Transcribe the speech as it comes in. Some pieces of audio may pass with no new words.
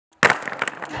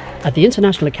At the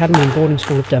International Academy and Boarding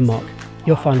School of Denmark,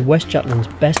 you'll find West Jutland's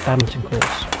best badminton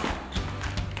courts.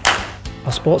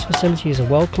 Our sports facilities are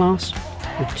world class,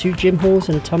 with 2 gym halls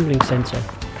and a tumbling centre.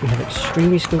 We have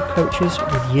extremely skilled coaches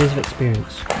with years of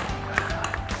experience.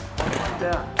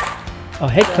 Our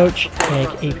head coach,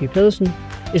 Erik A.P. Pedersen,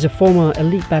 is a former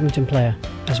elite badminton player,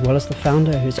 as well as the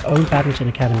founder of his own badminton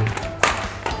academy.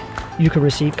 You can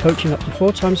receive coaching up to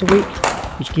 4 times a week,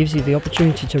 which gives you the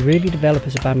opportunity to really develop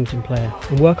as a badminton player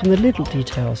and work on the little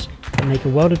details that make a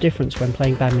world of difference when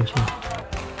playing badminton.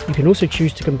 You can also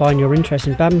choose to combine your interest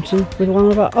in badminton with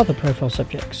one of our other profile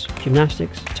subjects: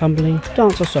 gymnastics, tumbling,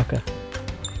 dance or soccer.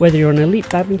 Whether you're an elite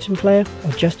badminton player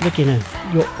or just a beginner,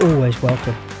 you're always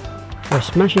welcome. For a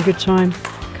smashing good time,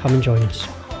 come and join us.